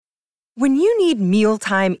When you need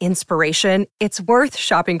mealtime inspiration, it's worth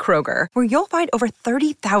shopping Kroger, where you'll find over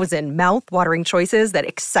 30,000 mouth-watering choices that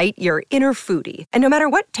excite your inner foodie. And no matter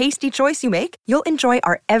what tasty choice you make, you'll enjoy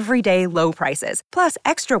our everyday low prices, plus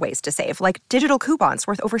extra ways to save, like digital coupons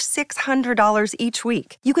worth over $600 each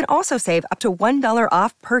week. You can also save up to $1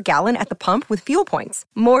 off per gallon at the pump with fuel points.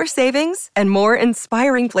 More savings and more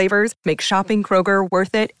inspiring flavors make shopping Kroger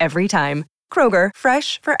worth it every time. Kroger,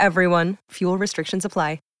 fresh for everyone. Fuel restrictions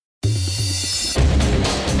apply.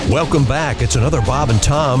 Welcome back. It's another Bob and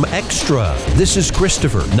Tom Extra. This is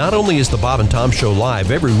Christopher. Not only is the Bob and Tom Show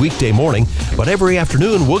live every weekday morning, but every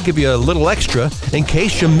afternoon we'll give you a little extra in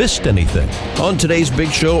case you missed anything. On today's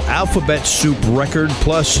big show, Alphabet Soup record,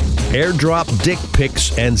 plus airdrop dick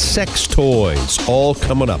pics and sex toys, all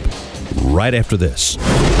coming up right after this.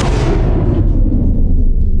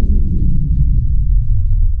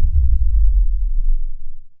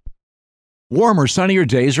 Warmer, sunnier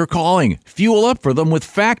days are calling. Fuel up for them with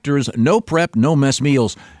Factor's no prep, no mess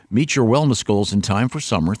meals. Meet your wellness goals in time for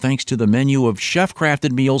summer thanks to the menu of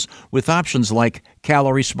chef-crafted meals with options like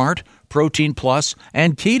Calorie Smart, Protein Plus,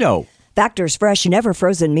 and Keto. Factor's fresh,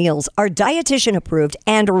 never-frozen meals are dietitian approved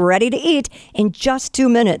and ready to eat in just 2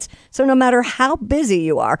 minutes. So no matter how busy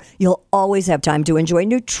you are, you'll always have time to enjoy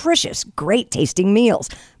nutritious, great-tasting meals.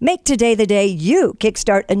 Make today the day you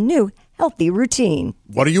kickstart a new healthy routine.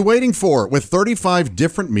 What are you waiting for? With 35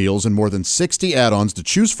 different meals and more than 60 add-ons to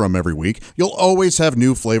choose from every week, you'll always have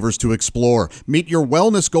new flavors to explore. Meet your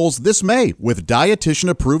wellness goals this May with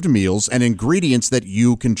dietitian-approved meals and ingredients that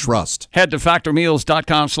you can trust. Head to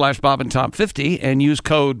factormeals.com/BobandTom50 and use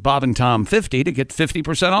code BobandTom50 to get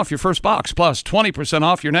 50% off your first box plus 20%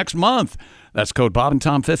 off your next month. That's code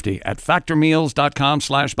BobandTom50 at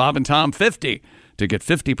factormeals.com/BobandTom50 to get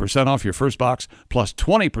 50% off your first box plus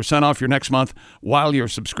 20% off your next month while your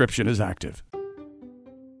subscription is active.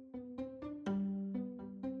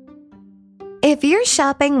 If you're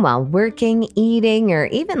shopping while working, eating, or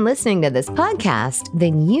even listening to this podcast,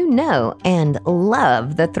 then you know and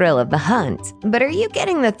love the thrill of the hunt. But are you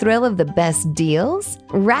getting the thrill of the best deals?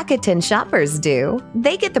 Rakuten shoppers do.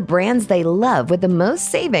 They get the brands they love with the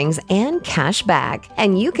most savings and cash back.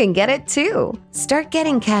 And you can get it too. Start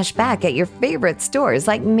getting cash back at your favorite stores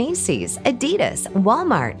like Macy's, Adidas,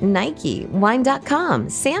 Walmart, Nike, Wine.com,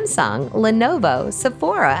 Samsung, Lenovo,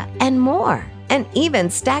 Sephora, and more. And even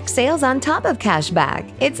stack sales on top of cashback.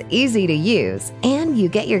 It's easy to use, and you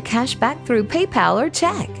get your cash back through PayPal or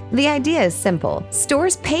check. The idea is simple.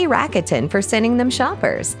 Stores pay Rakuten for sending them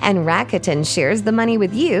shoppers, and Rakuten shares the money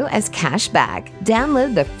with you as cash back.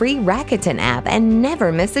 Download the free Rakuten app and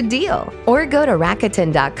never miss a deal. Or go to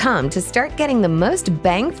Rakuten.com to start getting the most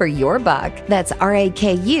bang for your buck. That's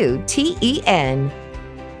Rakuten.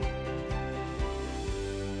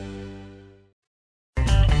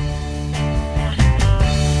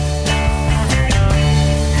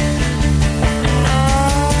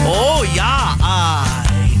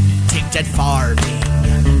 That farming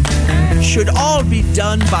should all be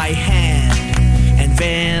done by hand. And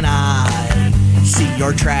when I see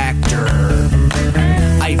your tractor,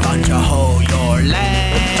 I want to hoe your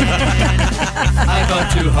land. I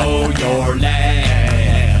want to hoe your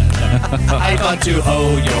land. I want to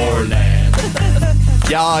hoe your land.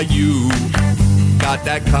 Yeah, you got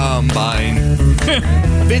that combine,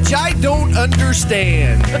 which I don't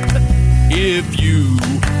understand. If you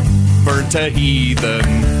burnt a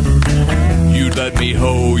heathen, you'd let me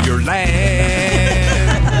hoe your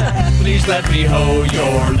land. Please let me hoe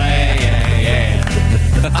your land.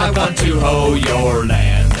 I want to hoe your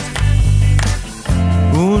land.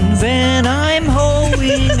 And when I'm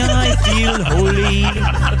hoeing, I feel holy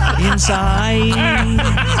inside.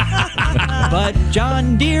 But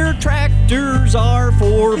John Deere tractors are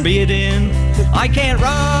forbidden. I can't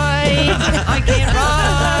ride. I can't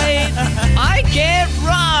ride. I can't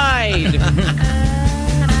ride.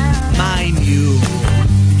 My mule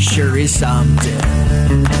sure is something.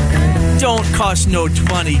 Don't cost no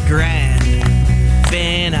 20 grand.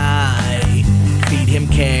 Then I feed him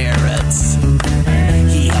carrots.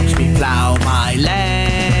 He helps me plow my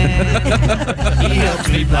land. He helps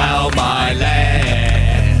me plow my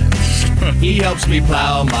land. He helps me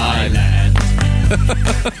plow my land.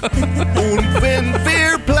 And when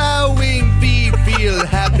we're plowing, we feel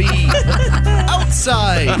happy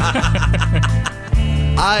outside.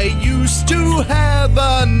 I used to have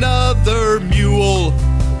another mule,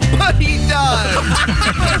 but he died.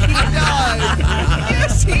 But he died.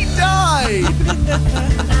 Yes, he died.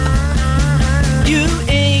 You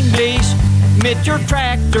English mit your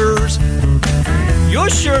tractors, you'll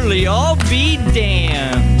surely all be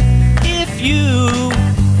damned. If you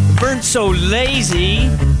weren't so lazy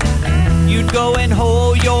go and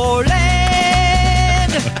hoe your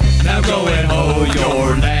land. Now go and hoe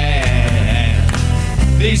your land.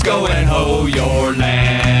 Please go and hoe your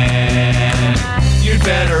land. You'd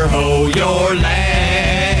better hoe your land.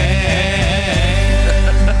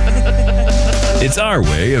 It's our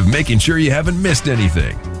way of making sure you haven't missed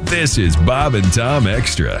anything. This is Bob and Tom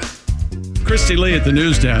Extra. Christy Lee at the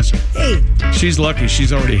news desk. Hey, She's lucky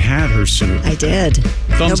she's already had her soup. I did.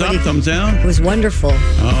 Thumbs up, thumbs down? It was wonderful.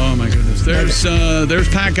 Oh, my goodness. There's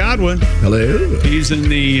Pat Godwin. Hello. He's in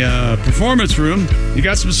the performance room. You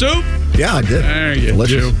got some soup? Yeah, I did. There you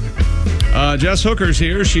Delicious. do. Jess Hooker's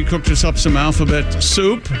here. She cooked us up some alphabet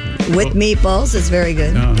soup. With meatballs. It's very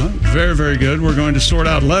good. Very, very good. We're going to sort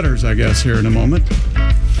out letters, I guess, here in a moment.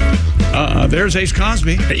 There's Ace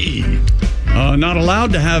Cosby. Hey. Not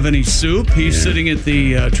allowed to have any soup. He's sitting at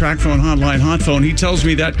the track phone hotline hot phone. He tells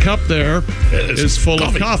me that cup there is full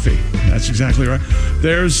of coffee. That's exactly right.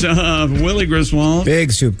 There's Willie Griswold.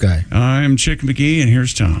 Big soup guy. I'm Chick McGee, and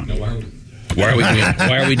here's Tom. Why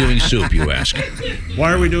are we doing soup, you ask?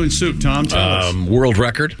 Why are we doing soup, Tom? Tell us. World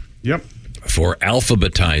record? Yep. For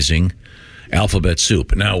alphabetizing alphabet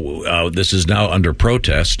soup. Now, this is now under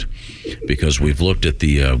protest because we've looked at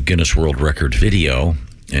the Guinness World Record video,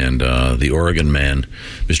 and the Oregon man,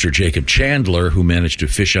 Mr. Jacob Chandler, who managed to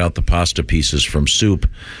fish out the pasta pieces from soup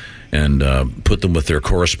and put them with their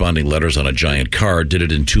corresponding letters on a giant card, did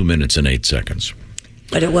it in 2 minutes and 8 seconds.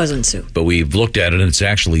 But it wasn't soup. But we've looked at it, and it's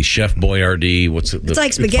actually Chef Boyardee. What's it? It's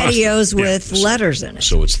like SpaghettiOs with letters in it.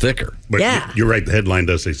 So it's thicker. But you're right. The headline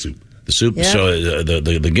does say soup. The soup. Yeah. So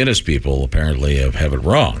the Guinness people apparently have it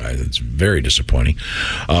wrong. It's very disappointing.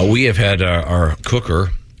 We have had our cooker,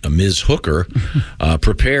 Ms. Hooker,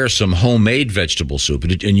 prepare some homemade vegetable soup,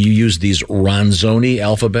 and you use these Ronzoni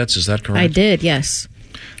alphabets. Is that correct? I did. Yes.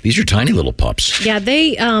 These are tiny little pups. Yeah,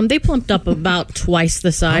 they plumped up about twice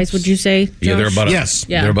the size. Would you say, Josh? Yeah, they're about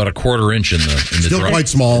they're about a quarter inch in the Still dry, quite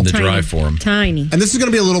small. in the Tiny. dry form. Tiny. And this is going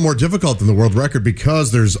to be a little more difficult than the world record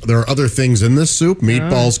because there are other things in this soup: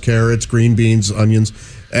 meatballs, carrots, green beans, onions,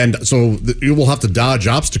 and so you will have to dodge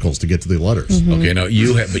obstacles to get to the letters. Mm-hmm. Okay, now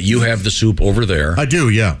you have the soup over there. I do,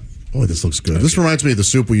 yeah. Oh, this looks good. This reminds me of the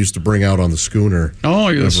soup we used to bring out on the schooner. Oh,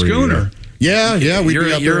 you're the schooner. Yeah.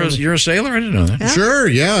 You're a sailor? I didn't know that. Yeah. Sure,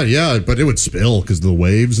 yeah. But it would spill because of the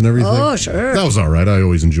waves and everything. Oh, sure. That was all right. I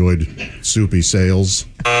always enjoyed soupy sails.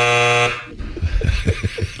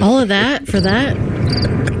 All of that for that?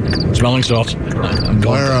 Smelling salts. I'm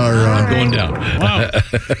going down. Wow.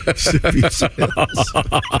 Soupy sails.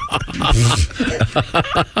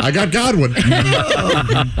 I got Godwin.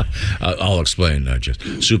 I'll explain. Just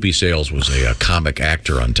Soupy Sales was a comic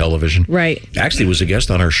actor on television. Right. Actually, was a guest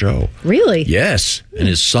on our show. Really? Yes, and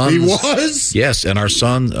his sons. He was? Yes, and our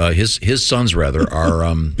son, his sons rather,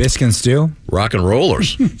 are Bisque and stew? rock and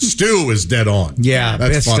rollers. Stew is dead on. Yeah,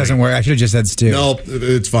 That's Bisque funny. doesn't work. I should have just said stew. No,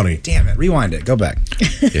 it's funny. Damn it. Rewind it. Go back.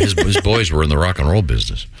 His boys were in the rock and roll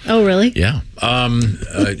business. Oh, really? Yeah.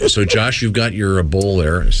 So, Josh, you've got your bowl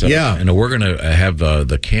there. Yeah. And we're going to have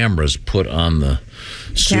the cameras put on the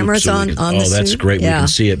soup. Cameras on the Oh, that's soup? great. We Yeah. can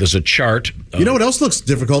see it. There's a chart. You know what else looks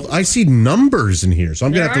difficult? I see numbers in here, so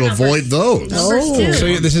I'm going to have to avoid those. Numbers, So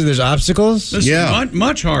too. there's obstacles? This Yeah. is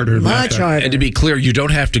much harder. than Much that. harder. And to be clear, you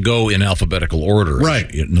don't have to go in alphabetical order. Right.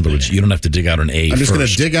 In other words, you don't have to dig out an A I'm just going to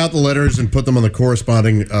first. dig out the letters and put them on the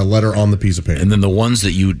corresponding letter on the piece of paper. And then the ones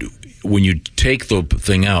that when you take the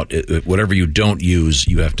thing out, whatever you don't use,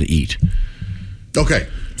 you have to eat. Okay,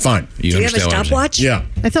 fine. Do you have a understand what I'm saying? stopwatch? Yeah.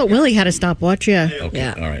 I thought Willie had a stopwatch. Yeah. Okay.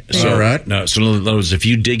 Yeah. All right. All right. No, so in other words, if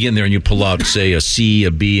you dig in there and you pull out, say, a C,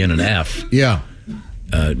 a B, and an F, Yeah.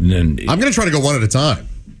 then I'm going to try to go one at a time.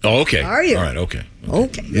 oh, okay. Are you? All right. Okay.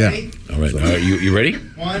 Okay. Yeah. All right. You ready?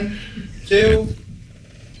 1, 2,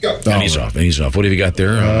 go. And he's off. And he's off. What have you got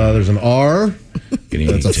there? There's an R.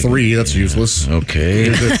 That's a 3. That's useless. Okay.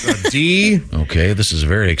 There's a D. Okay. This is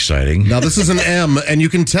very exciting. Now, this is an M, and you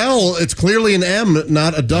can tell it's clearly an M,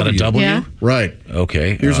 not a W. Not a W? Yeah. Right.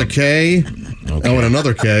 Okay. Here's a K. Oh, and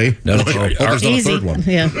another K. No, no, Oh, there's not a Easy. third one.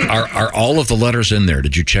 Yeah. Are all of the letters in there?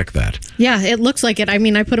 Did you check that? Yeah, it looks like it. I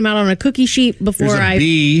mean, I put them out on a cookie sheet before Here's a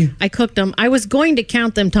B. I cooked them. I was going to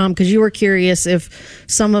count them, Tom, because you were curious if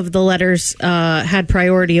some of the letters had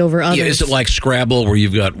priority over others. Yeah, is it like Scrabble where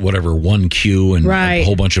you've got whatever one Q and a Right.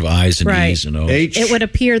 whole bunch of I's and Right. E's and O's? H. It would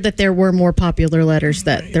appear that there were more popular letters,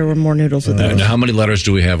 that there were more noodles with those. Now, how many letters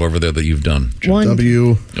do we have over there that you've done? One.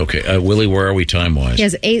 W. Okay, Willie, where are we time-wise? He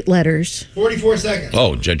has 8 letters. 44 seconds.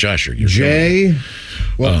 Oh, Josh, you're J.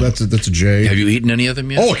 Well, that's a J. Have you eaten any of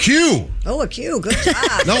them yet? Oh, a Q. Oh, a Q. Good job.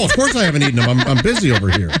 No, of course I haven't eaten them. I'm busy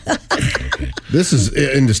over here. This is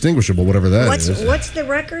indistinguishable, whatever that is. What's the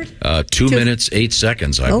record? 2 minutes, 8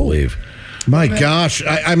 seconds, I believe. My gosh,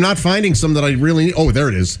 I'm not finding some that I really need. Oh, there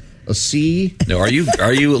it is. A C. No, are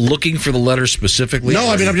you looking for the letters specifically? No,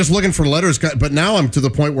 I mean I'm just looking for letters, but now I'm to the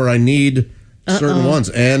point where I need certain ones.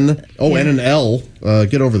 N. Oh, N and L.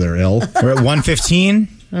 Get over there, L. We're at 115.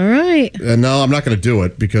 All right. No, I'm not going to do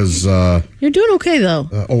it because you're doing okay though.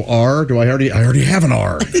 R. Do I already have an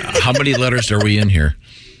R? How many letters are we in here?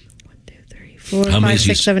 1, 2, 3, 4, 5,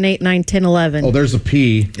 6, 7, 8, 9, 10, 11. Oh, there's a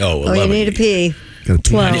P. Oh, 11. Oh, you need a pee.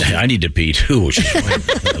 12. I need to pee too. Which is fine.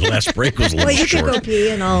 The last break was a little Well, you short. can go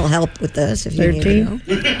pee, and I'll help with this if you need to.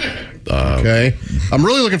 Okay. I'm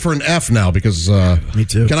really looking for an F now because me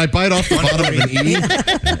too. Can I bite off the bottom of an E?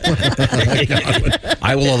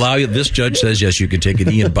 I will allow you. This judge says yes, you can take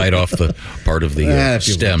an E and bite off the part of the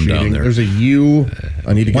stem down there. There's a U.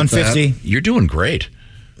 I need to get 150. You're doing great.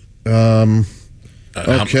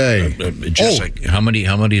 Okay. How many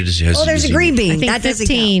does he have? Oh, there's a green bean. I think That doesn't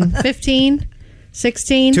 15. count. 15,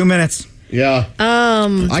 16. 2 minutes. Yeah.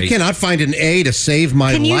 I cannot find an A to save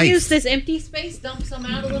my Can you life. use this empty space? Dump some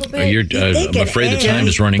out a little bit. I'm afraid the time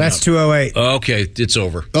is running out. That's 208. Okay, it's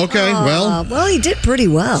over. Okay, well, he did pretty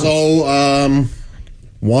well. So,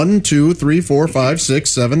 1, 2, 3, 4, 5,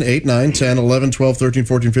 6, 7, 8, 9, 10, 11, 12, 13,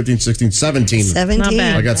 14, 15, 16, 17. 17. Not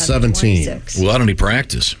bad. I got 17. 26. Without any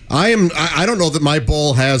practice. I don't know that my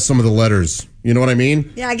bowl has some of the letters. You know what I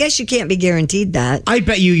mean? Yeah, I guess you can't be guaranteed that. I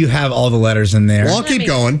bet you have all the letters in there. Well, I'll keep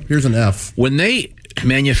going. Here's an F. When they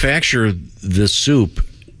manufacture the soup,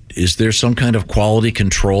 is there some kind of quality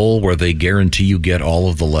control where they guarantee you get all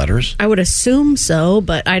of the letters? I would assume so,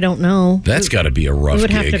 but I don't know. That's got to be a rough We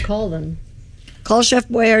would have gig. to call them. Call Chef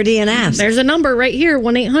Boyardee and ask. There's a number right here,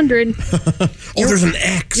 1-800. Oh, there's an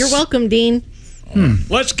X. You're welcome, Dean.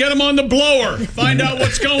 Let's get him on the blower. Find out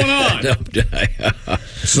what's going on.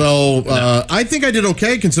 So I think I did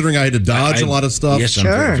okay considering I had to dodge a lot of stuff. Yes,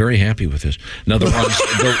 I'm very happy with this. Now the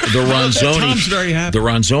Ronzoni, Tom's very happy. the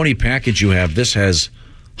Ronzoni package you have. This has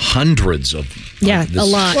hundreds of Yeah, this- a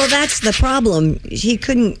lot. Well, that's the problem. He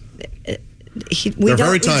couldn't. They're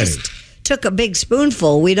very tiny. We just took a big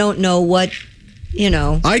spoonful. We don't know what,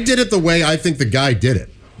 I did it the way I think the guy did it.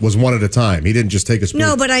 Was one at a time. He didn't just take a spoon.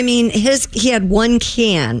 No, but I mean, he had one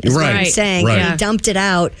can. Is what I'm Right, saying. right. And he dumped it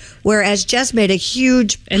out, whereas Jess made a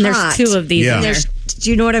huge And there's pot. 2 of these Yeah. in there. Do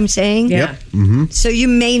you know what I'm saying? Yeah. Yep. Mm-hmm. So you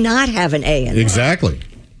may not have an A in there. Exactly.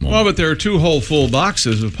 Well, but there are 2 whole full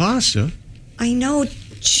boxes of pasta. I know,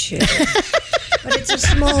 Chip, but it's a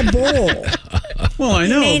small bowl. Well, I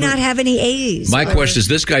know. You may but- not have any A's. My question is: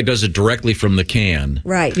 this guy does it directly from the can.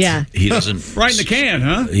 Right. Yeah. He doesn't Right in the can,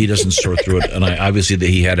 huh? He doesn't sort through it, and obviously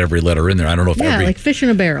he had every letter in there. I don't know if Yeah, every like fish in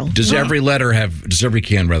a barrel. does every letter have. Does every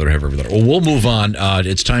can rather have every letter? Well, we'll move on.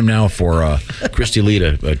 It's time now for Christy Lee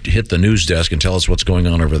to hit the news desk and tell us what's going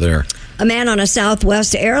on over there. A man on a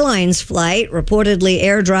Southwest Airlines flight reportedly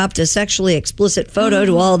airdropped a sexually explicit photo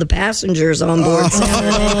to all the passengers on board,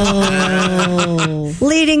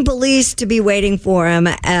 leading police to be waiting for him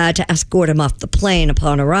to escort him off the plane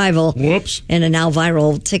upon arrival. Whoops. In a now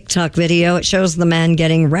viral TikTok video, it shows the man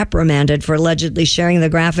getting reprimanded for allegedly sharing the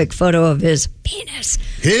graphic photo of his penis.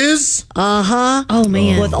 His? Uh-huh. Oh,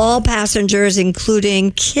 man. With all passengers,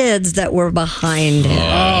 including kids that were behind him.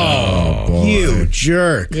 Oh, you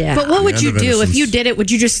jerk. Yeah. But what would The you end of do if innocence. you did it?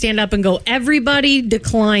 Would you just stand up and go, everybody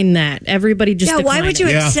decline that? Everybody just Yeah, why decline would you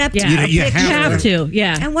it. accept Yeah. a You picture? You have to,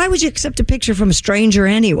 yeah. And why would you accept a picture from a stranger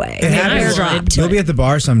anyway? It happens. Airdropped. You'll be at the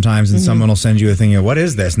bar sometimes and someone will send you a thing, what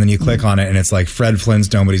is this? And then you click on it and it's like Fred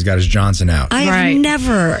Flintstone, but he's got his Johnson out. I have Right.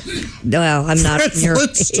 never. Well, I'm not in your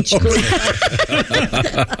age group.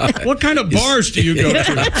 What kind of bars do you go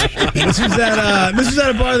to? This was at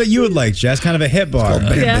a bar that you would like, Jess, kind of a hip bar.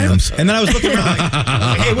 Yeah. And then I was looking around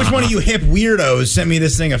like, hey, which one of you hip weirdos sent me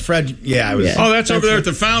this thing of Fred? Yeah, I was. Oh, that's over there at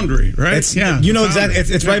the Foundry, right? It's, you know exactly.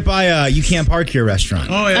 It's right by You Can't Park Here restaurant.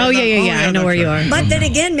 Oh, yeah. Oh, yeah. I know where you are. But then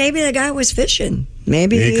again, maybe the guy was fishing.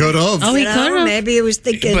 Maybe He could have. Oh, he you know, could have. Maybe he was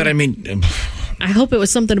thinking. But I mean, I hope it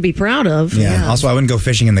was something to be proud of. Yeah. Also, I wouldn't go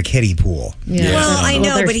fishing in the kiddie pool. Yeah. Well, I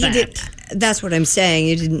know, there's but he that. did. That's what I'm saying.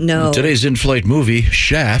 You didn't know. today's in-flight movie,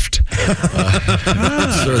 Shaft.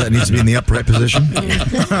 So that needs to be in the upright position.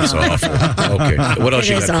 That's awful. Okay, what else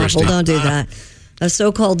It you is got, awful. Christy? Don't do that. A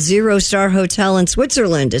so-called zero-star hotel in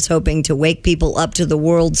Switzerland is hoping to wake people up to the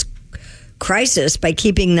world's crisis by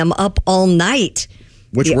keeping them up all night.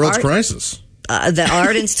 Which The world's art- crisis? The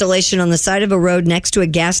art installation on the side of a road next to a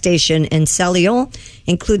gas station in Cellyon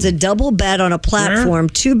includes a double bed on a platform,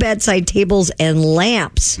 2 bedside tables, and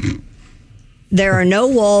lamps. There are no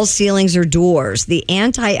walls, ceilings, or doors. The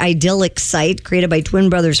anti-idyllic site, created by twin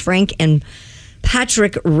brothers Frank and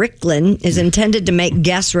Patrick Ricklin, is intended to make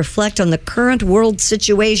guests reflect on the current world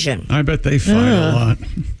situation. I bet they fight a lot.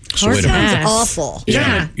 So wait a Sounds minute. awful.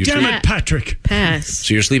 Yeah. Damn it, Patrick. Pass.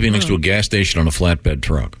 So you're sleeping next to a gas station on a flatbed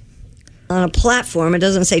truck. On a platform, it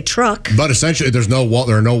doesn't say truck. But essentially, there's no wall.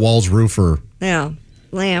 There are no walls, roof, or Yeah,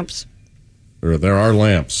 lamps. there are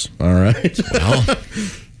lamps. All right. Well,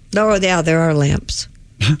 Oh, yeah, there are lamps.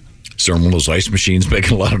 is there one of those ice machines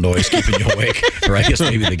making a lot of noise, keeping you awake? Or I guess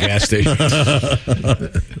maybe the gas station.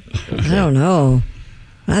 I don't know.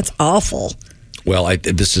 That's awful. Well,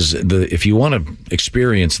 this is if you want to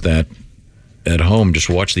experience that at home, just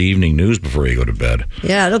watch the evening news before you go to bed.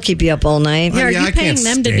 Yeah, it'll keep you up all night. Yeah, are you paying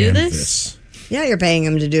them to do this? Yeah, you're paying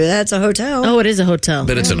them to do that. It's a hotel. Oh, it is a hotel.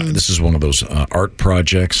 But this is one of those art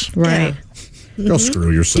projects. Right. Go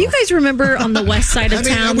screw yourself. Do you guys remember on the west side of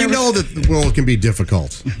town? we know that the world can be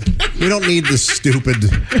difficult. We don't need this stupid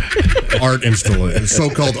art installation,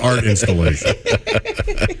 so-called art installation.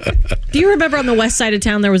 Do you remember on the west side of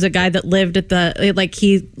town there was a guy that lived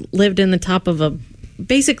he lived in the top of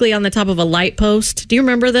basically on the top of a light post? Do you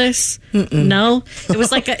remember this? No, it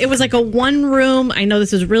was like a one room. I know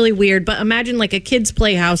this is really weird, but imagine like a kid's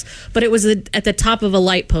playhouse, but it was at the top of a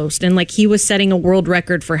light post, and like he was setting a world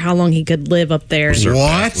record for how long he could live up there.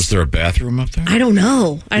 Was there a bathroom up there? I don't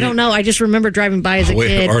know. I just remember driving by as a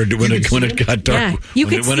kid. Or when it got dark, Yeah, you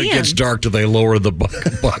when could it see gets him. dark, do they lower the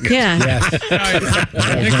bucket? Yeah.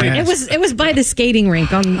 It was by the skating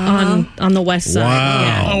rink on the west side.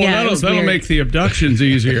 Wow. Yeah, That'll make the abductions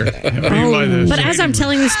easier. But as I'm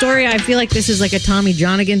telling the story, I feel like this is like a Tommy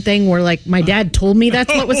Johnigan thing where like my dad told me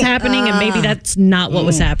that's what was happening, and maybe that's not what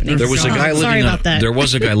was happening. There was a guy Sorry living about that. There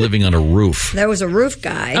was a guy living on a roof There was a roof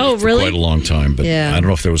guy. Oh, for really? quite a long time, but Yeah. I don't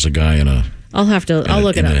know if there was a guy in a. I'll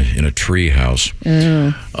look it up. In a tree house.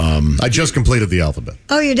 I just completed the alphabet.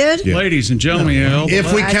 Oh, you did? Yeah. Ladies and gentlemen,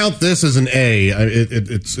 If we count this as an A,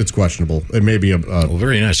 it's questionable. It may be well,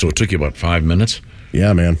 very nice. So it took you about 5 minutes.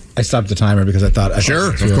 Yeah, man. I stopped the timer because I thought.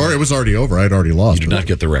 Sure, of course, it was already over. I'd already lost. You did not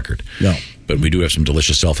get the record. No. But we do have some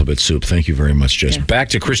delicious alphabet soup. Thank you very much, Jess. Back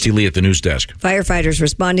to Christy Lee at the news desk. Firefighters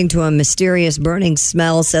responding to a mysterious burning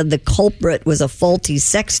smell said the culprit was a faulty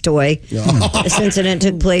sex toy. This incident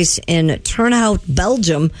took place in Turnhout,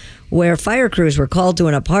 Belgium, where fire crews were called to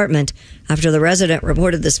an apartment after the resident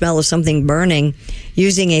reported the smell of something burning.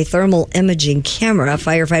 Using a thermal imaging camera,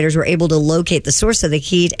 firefighters were able to locate the source of the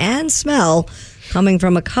heat and smell coming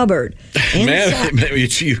from a cupboard. Man,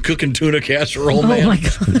 you cooking tuna casserole, man. Oh, my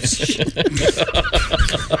gosh.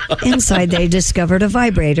 Inside, they discovered a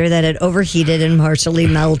vibrator that had overheated and partially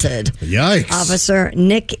melted. Yikes. Officer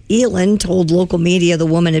Nick Elin told local media the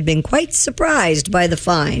woman had been quite surprised by the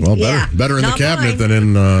find. Well, better in the not cabinet mine. than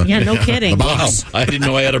in Yeah, no kidding. the box. Wow, I didn't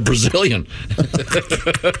know I had a Brazilian.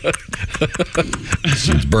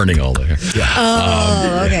 It's burning all there.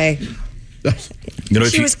 Oh, okay. You know,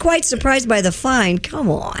 if She you, was quite surprised by the find. Come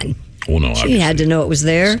on. well, no, She obviously. had to know it was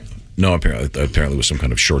there. No, apparently it was some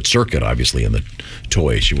kind of short circuit, obviously, in the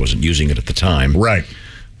toy. She wasn't using it at the time. Right.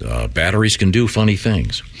 Batteries can do funny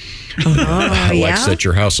things. Oh, Like set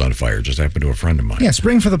your house on fire. Just happened to a friend of mine. Yeah,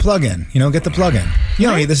 spring for the plug-in. Get the plug-in. You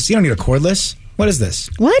don't need this. You don't need a cordless. What is this?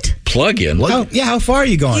 What? Plug-in? How far are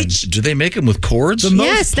you going? Do they make them with cords? The most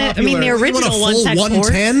Yes, the popular- original ones had cords.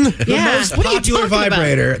 110? Yeah. The most What are you popular talking about?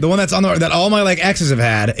 vibrator, the one that's on that all my exes have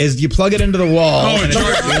had, is you plug it into the wall. Oh, and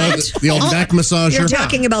The old neck massager. You're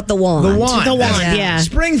talking about the wand. The wand. The wand, yeah.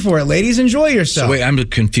 Spring for it, ladies. Enjoy yourself. So wait, I'm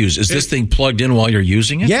confused. Is this thing plugged in while you're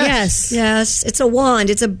using it? Yes. Yes, it's a wand.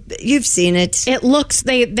 You've seen it. It looks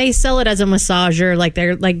they sell it as a massager, like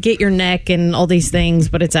they're like get your neck and all these things,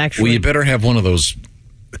 but it's actually Well, you better have one of those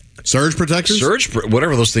surge protectors?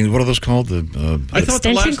 whatever those things. What are those called? I thought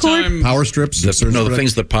the extension last cord? time. Power strips? the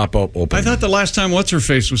things that pop up open. I thought the last time What's Her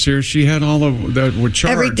Face was here, she had all of that would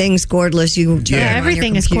charge. Everything's cordless. You turn it on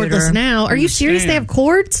everything your is computer. cordless now. Are you serious? They have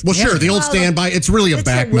cords? Well, sure, the old standby. It's really a It's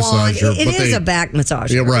back a wand. massager. It but is they- a back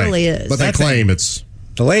massager. Yeah, right. It really is. But they That claim it's...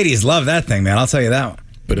 The ladies love that thing, man. I'll tell you that one.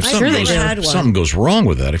 But if I something, sure they had one. something goes wrong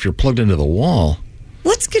with that, if you're plugged into the wall,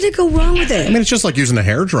 What's going to go wrong with it? I mean, it's just like using a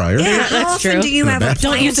hairdryer. Yeah, how That's often true. do you have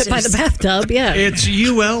Don't use it by the bathtub. Yeah. It's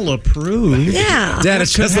UL approved. Yeah. Dad,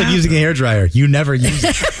 it's just like using a hairdryer. You never use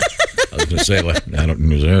it. I was going to say, I don't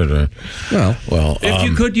use a hairdryer. Well, If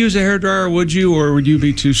you could use a hairdryer, would you, or would you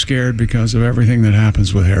be too scared because of everything that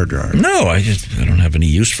happens with hairdryers? No, I don't have any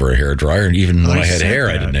use for a hairdryer. And even when I had said hair,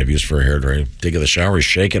 I that. didn't have use for a hairdryer. Take it in the shower,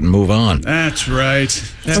 shake it, and move on. That's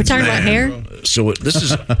right. We're talking about hair? So this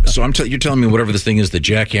is you're telling me whatever this thing is, the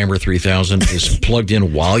Jackhammer 3000 is plugged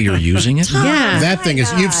in while you're using it? Yeah. That thing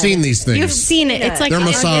is... You've seen these things. You've seen it. It's like They're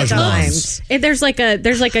massage wands. There's like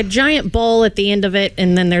a giant bowl at the end of it,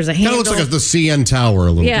 and then there's a Kind handle. of looks like the CN Tower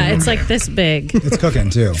a little yeah, bit. it's like this big. It's cooking,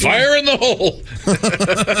 too. Fire in the hole!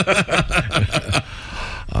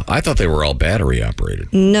 I thought they were all battery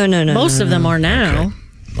operated. No. Most of them are now.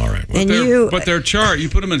 All right. But they're charged. You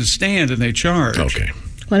put them in a stand and they charge. Okay.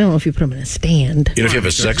 Well, I don't know if you put them in a stand. You know, if you have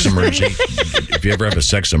a sex emergency, if you ever have a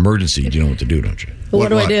sex emergency, you know what to do, don't you? What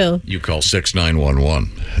do I do? You call 6911.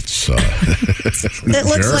 It's It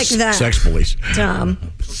looks like that. Sex police. Tom,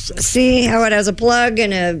 see how it has a plug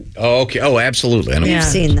and a... Oh, okay. Oh, absolutely. I know. You've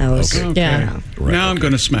seen those. Okay. Yeah. Now I'm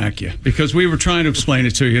going to smack you because we were trying to explain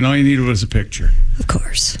it to you, and all you needed was a picture. Of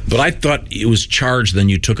course. But I thought it was charged, then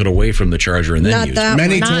you took it away from the charger and then Not used that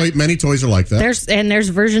it. Many toys are like that. There's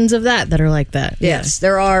versions of that are like that. Yes,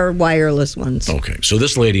 there are wireless ones. Okay, so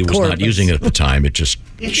this lady was not Cordless. using it at the time. It just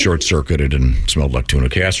short-circuited and smelled like tuna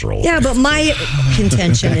casserole. Yeah, but my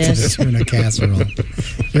contention is... Tuna casserole.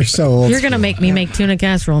 You're so old. You're going to make me make tuna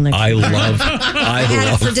casserole next week. I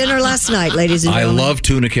had it for dinner last night, ladies and I gentlemen. love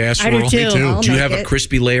tuna casserole. I do, too. Me too. I'll Do you make have a it.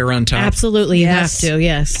 crispy layer on top? Absolutely, you have to,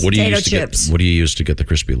 yes. What do you Potato use to chips. What do you use to get the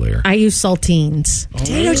crispy layer? I use saltines.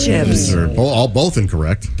 Potato chips. These are all both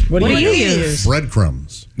incorrect. What do you use?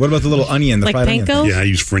 Breadcrumbs. What about the little onion, the Like fried panko? onion? Yeah, I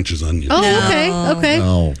use French's onion. Oh, okay.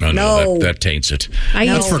 No, that taints it.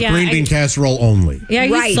 That's for green bean casserole only. Yeah, I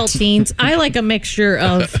use saltines. I like a mixture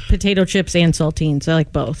of potato chips and saltines. I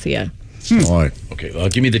like both, yeah. Okay,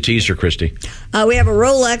 give me the teaser, Christy. We have a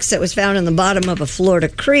Rolex that was found in the bottom of a Florida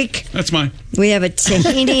creek. That's mine. We have a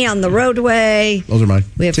tahini on the roadway. Those are mine.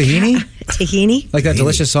 We have Tahini? Tahini. Like that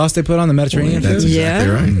delicious sauce they put on the Mediterranean That's food?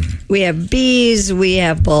 exactly right. We have bees. We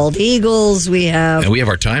have bald eagles. We have And we have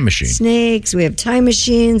our time machine. snakes. We have time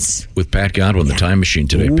machines. With Pat Godwin, the time machine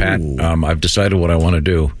today. Pat, I've decided what I want to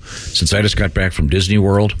do. Since I just got back from Disney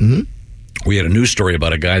World, we had a news story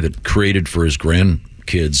about a guy that created for his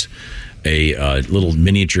grandkids a little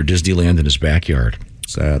miniature Disneyland in his backyard.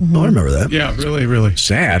 Sad. Oh, I remember that. Yeah, really, really.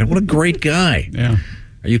 Sad. What a great guy. Yeah.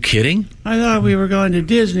 Are you kidding? I thought we were going to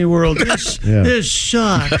Disney World. This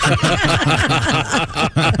sucks.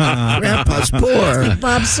 Grandpa's poor.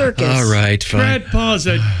 Bob Circus. All right, fine. Grandpa's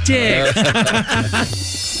a dick.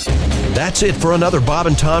 That's it for another Bob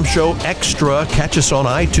and Tom Show Extra. Catch us on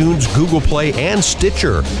iTunes, Google Play, and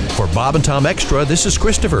Stitcher. For Bob and Tom Extra, this is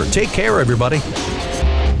Christopher. Take care, everybody.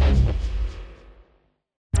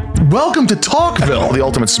 Welcome to Talkville, the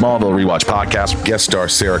ultimate Smallville rewatch podcast. Guest star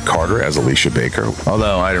Sarah Carter as Alicia Baker,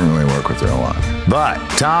 although I didn't really work with her a lot. But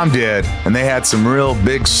Tom did, and they had some real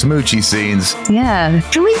big smoochy scenes. Yeah.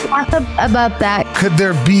 Can we talk about that? Could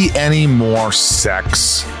there be any more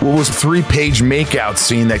sex? What was a 3-page makeout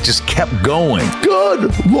scene that just kept going?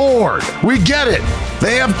 Good Lord, we get it.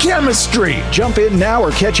 They have chemistry. Jump in now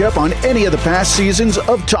or catch up on any of the past seasons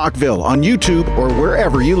of Talkville on YouTube or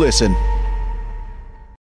wherever you listen.